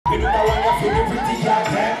that when you're feeling pretty like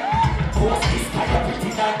them. Post this kind of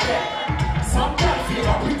pretty like them. Sometimes feel a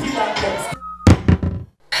pretty like them.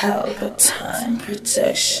 Pelpa time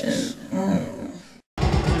protection.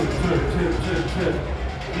 Chip.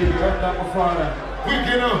 Give me right down my father. Quick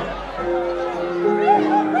enough.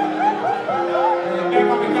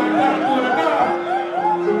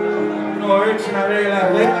 No, original real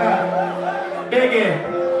Biggie,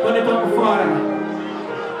 put it on my father.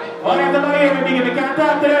 All right, come here, Biggie, we can't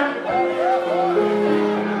talk to them.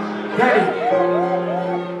 Ready?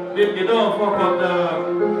 Biggie, don't fuck up the...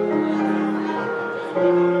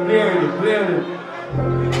 Clear it.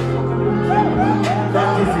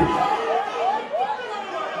 That is it.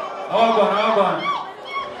 All gone.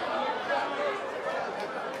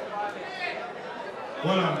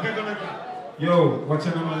 Hold on, pick on it. Yo, watch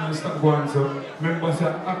your man and stop going so. Remember say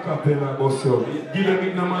acapella boss yo. Give them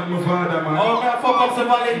it no man, my father man. Oh, man, fuck up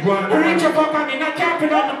somebody. Go on. Reach your fuck on me, not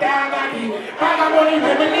camping on the dog on me. I'm only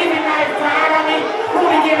living life proud of me. Who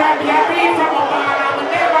to give up the beat from a bar? I will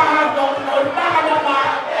never have no bad no man.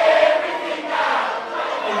 Everything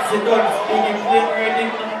now. It's a gun speaking clear,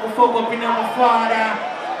 fuck up in my father.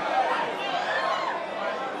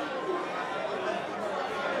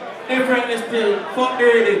 Differently still, fuck the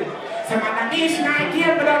reading. So man, a nation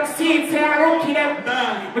idea, but I'm seeing, say I rookie them.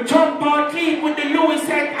 But jump out clean with the Louis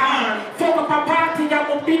said, fuck up a party,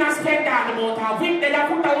 I'm up in a spend down about a whip that I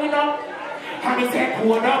put a win up. And he said,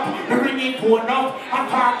 hold up, the ringing phone up. I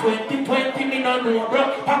part 2020, me no know, bro.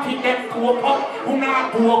 Packing them cope up, who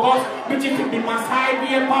not bogus. But you can be my side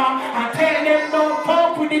paper. And tell them don't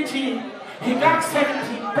fuck with the team. He got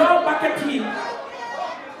 17, blow back a team.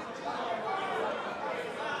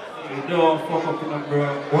 Don't fuck up in them, bro.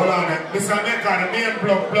 Hold on, Mr. Mecca, the main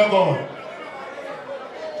plug on.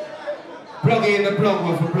 Plug in the plug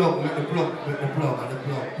with the plug, with the plug.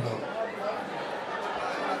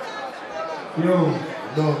 Yo.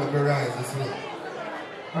 No, let me rise this way.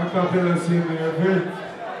 Acapella see me a bit.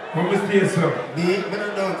 What was this, sir? Me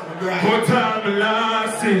don't know, let me rise. Put on my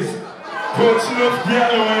glasses. Touch enough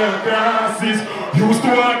yellow and glasses. Used to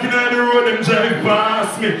walk in the road and drive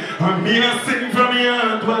past me. And me a sing from the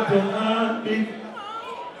heart what the heart beat.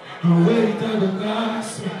 And wait till the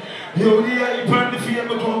gas me. Yo, the hype and the fame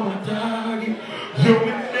become a target. Yo,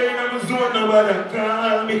 me there in my zone, nobody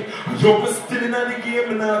call me. Yo, me still in the game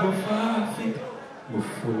and I go forfeit. I'm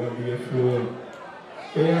full of the flow.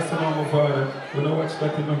 Hey, I said my father. When I watch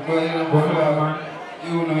that in the man.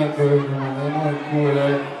 You know it, bro, man. I know it's cool,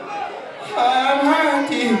 like. I'm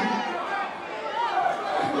hurting.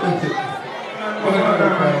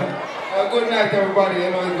 Good night, everybody. You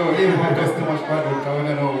know, it's going to cost too much money. I don't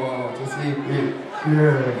know to sleep.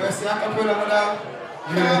 Yeah. Merci, I can put on that.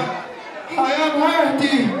 Yeah. I am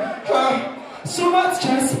hurting. So much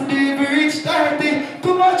stress, me never reach 30.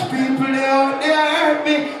 Too much people they out there hurt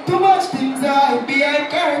me. Too much things I behind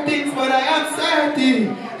curtains, but I am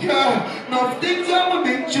certain. Yeah, enough things I'm a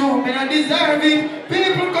big true, me I deserve it.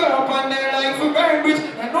 People go up on their life for verbiage.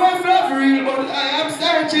 I know if love real, but I am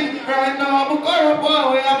searching. Right now I'm a corrupt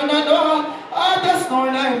boy, I'm not done. I just know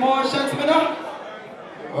my emotions, me now.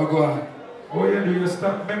 Oh, go on. Oh, yeah, do you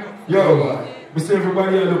stop me? Yo, I say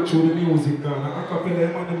everybody I look through the music now. I copy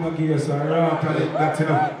them and them give us a raw talent that, you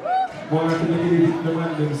know. Want to give the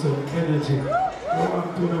man them some energy. I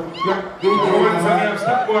want to know. Yeah, do the ones I have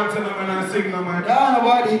stop going to them and I sing them, man. No,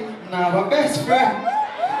 nobody. Nah, my best friend.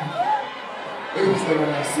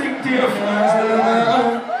 Sing to your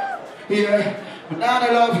friends. Yeah. But now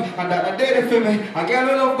I love, and that I did it for me. I can't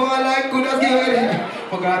love boy like good as give it.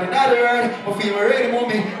 For God another word, I feel ready for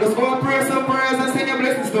me. Just go and pray some prayers and send your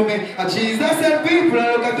blessings to me. And Jesus said people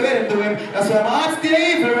and look at them to him. That's why my heart's still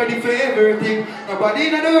evil, ready for everything.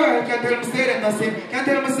 Nobody in the world can tell me say that nothing. Can't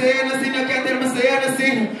tell me say nothing, you can't tell me say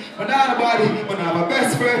anything. But now nobody, but now my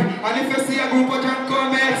best friend. And if you see a group of drunk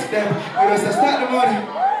come next them, you just start the money.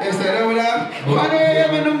 They say they will have 1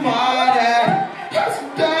 a.m. in the morning. Just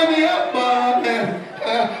tie me up, man.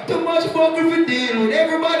 Too much fucking for deal with.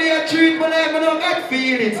 Everybody I treat my life, I don't got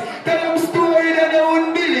feelings. Tell them a story that they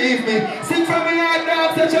wouldn't believe me. Sing from my heart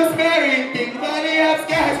now, such a scary thing. Money has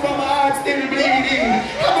scars, but my heart still bleeding.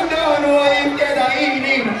 I don't know if there's a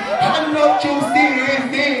healing. I'm not too serious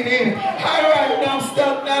meaning. Alright, now I'm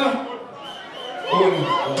stuck now.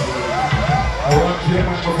 I want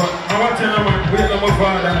you, man. Wait on my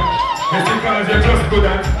father. It's because you're just good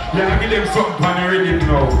at. Yeah, I give them something on the rhythm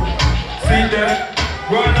now. See that?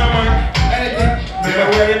 Go on now, man. Anything. Maybe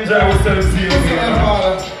we enjoy ourselves here. Super.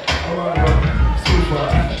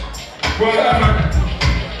 Go on now, man.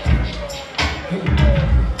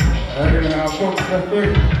 I'm going to fuck that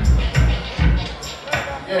thing.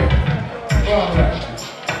 Yeah. Go on, man.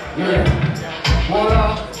 Yeah.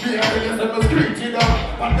 Voila, the evidence in the street, you know.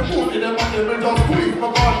 And the food in them and they will just squeeze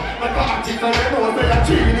my gun. My conscience and they know they are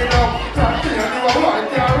cheating, you know. Can't see and you are right,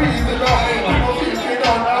 they are reason, you know. People feel me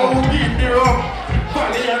down, now who beat me up?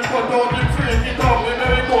 Valiant cut out the freak it up. When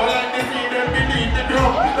they go like they see them beneath the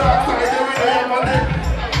drum. Dark side, they will have on it.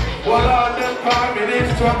 Voila, them call me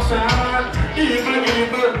destruction. Evil.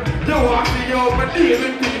 You want to see how my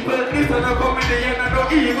dealing people. Listen, I'm coming in and no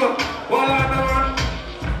evil. Voila, no one.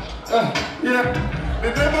 Yeah, the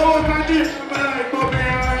never was my deep for my life, but me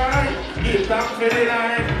alright. Give thanks for the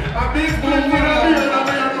life. A big boom for the beer, and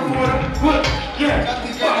I am the food. Yeah,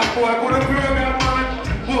 bad boy, go to program, man.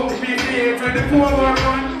 Book the PCA 24 1.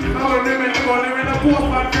 I will live in a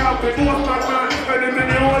postman camp, with postman man, when they in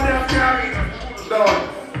the whole damn carry. Done.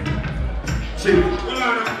 Chill.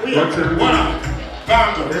 One up.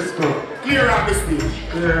 Bang. Let's go. Clear out the stage.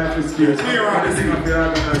 Clear out the stage. Clear out the stage.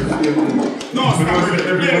 No, stop it.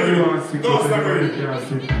 No, stop it.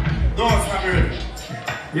 No, stop it.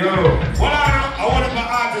 Yo. Well, I want my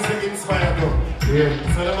artists to inspire them. Yeah.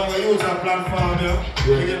 So they're going to use that platform here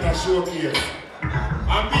to get a showcase.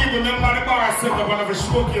 And people remember the bar set up and have a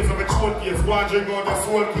showcase of a showcase. Go and drink out the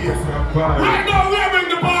soul case. Right now, we're having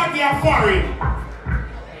the party of foreign.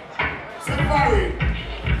 Say foreign.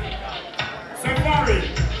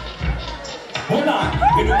 Hold on,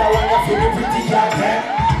 you know that when you feel pretty like that.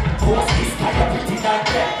 Post this kind of pretty like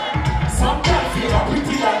that. Sometimes feel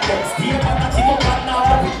pretty like that. Stay on that thing up and now.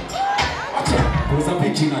 Watch out. Post a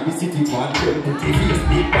picture on the city pan. Pretty face,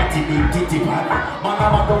 big body, big titty pan. Man,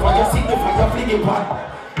 I'm not going to see the fire flinging pan.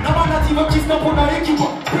 No man not even kiss no put no keep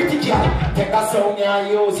up. Pretty girl, take a song and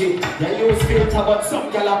use it. You use filter but some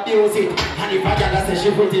girl abuse it. And if a girl says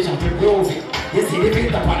she pretty, she improve it. You see the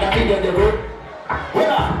filter on the video they wrote.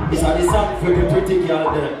 Well, this is the song for the pretty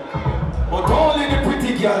girl there. But only the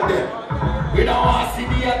pretty girl there. We don't want to see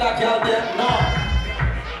the other girl there, no.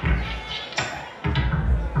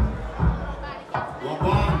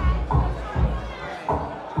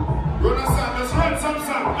 Run a song, let's run some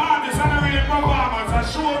song. Artists and a real performance, a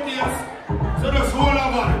showcase. So just hold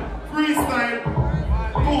on, freestyle,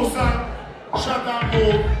 go song, shut and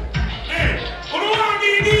move. Hey, who do you want to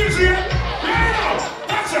be DJ? Right now,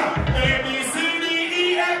 gotcha. A, B, C, D,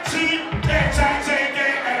 E, F, G, H, I, J, K,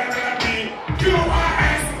 L, M, N, P, Q, R,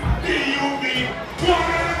 S, T, U, V. One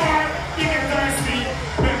of the bar, you get thirsty.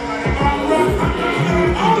 Remember the bar, run,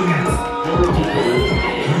 and audience.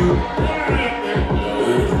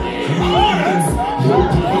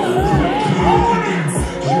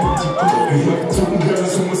 Some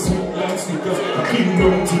girls who sweet like sneakers, a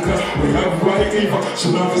kingdom ticker. We have white fever. She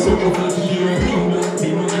loves so much that she hears kingdom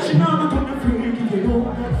ticker. She never put the freak if you don't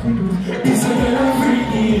have figures. This a girl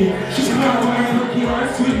freaky. She's not my lucky or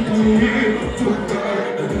sweetie.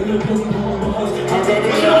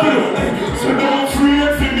 So don't free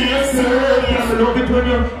it for me, sir. I love it when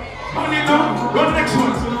you're on it now. Run next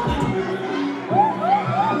one.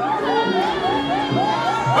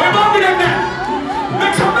 I'm up with them there.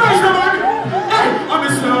 Make some noise, man. I'm a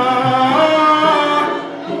star.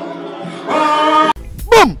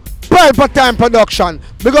 Boom! Pelpa Time Production.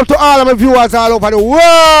 Big up to all of my viewers all over the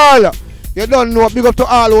world. You don't know. Big up to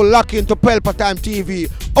all who lock into Pelpa Time TV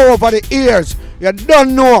over the years. You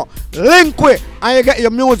don't know. Link with and you get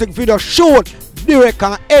your music video shoot, direct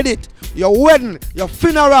and edit. Your wedding, your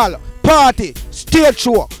funeral, party, stage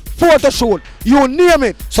show, photo shoot, you name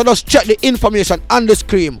it. So just check the information on the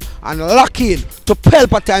screen and lock in to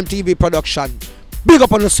Pelpa Time TV Production. Big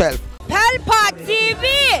up on yourself. Pelpa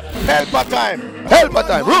TV! Pelpa Time. Pelpa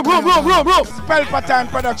Time. Room. Pelpa Time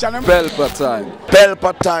Production. Pelpa Time.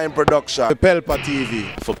 Pelpa Time Production. Pelpa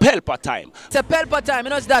TV. For Pelpa Time. It's a Pelpa Time, you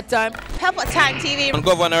know it's that time. Pelpa Time TV. I'm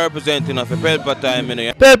governor representing of Pelpa Time, you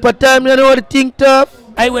know. Pelpa Time, you know what the thing tough?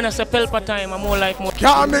 I when I say Pelpa Time, I'm more like more.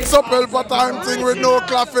 Can't mix up Pelpa Time thing with no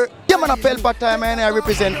coffee. Yeah, man, a Pelpa Time, and I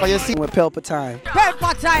represent for you. See, we're Pelpa Time.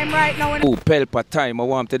 Pelpa Time right now. Oh, Pelpa Time, I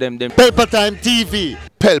want to them. Pelpa Time TV.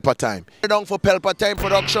 Pelpa Time. Down for Pelpa Time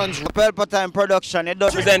Productions. Pelpa Time Production. It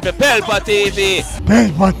does Represent for Pelpa TV.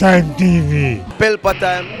 Pelpa Time TV. Pelpa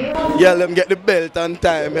Time. Yeah, let them get the belt on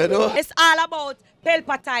time, you know. It's all about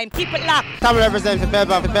Pelpa Time. Keep it locked. Time represent for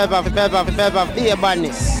Pelpa, be a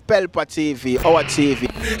badness. Pelpa TV, our TV.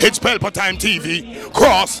 It's Pelpa Time TV.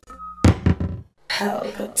 Cross.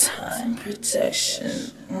 Pelpa Time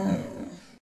Protection.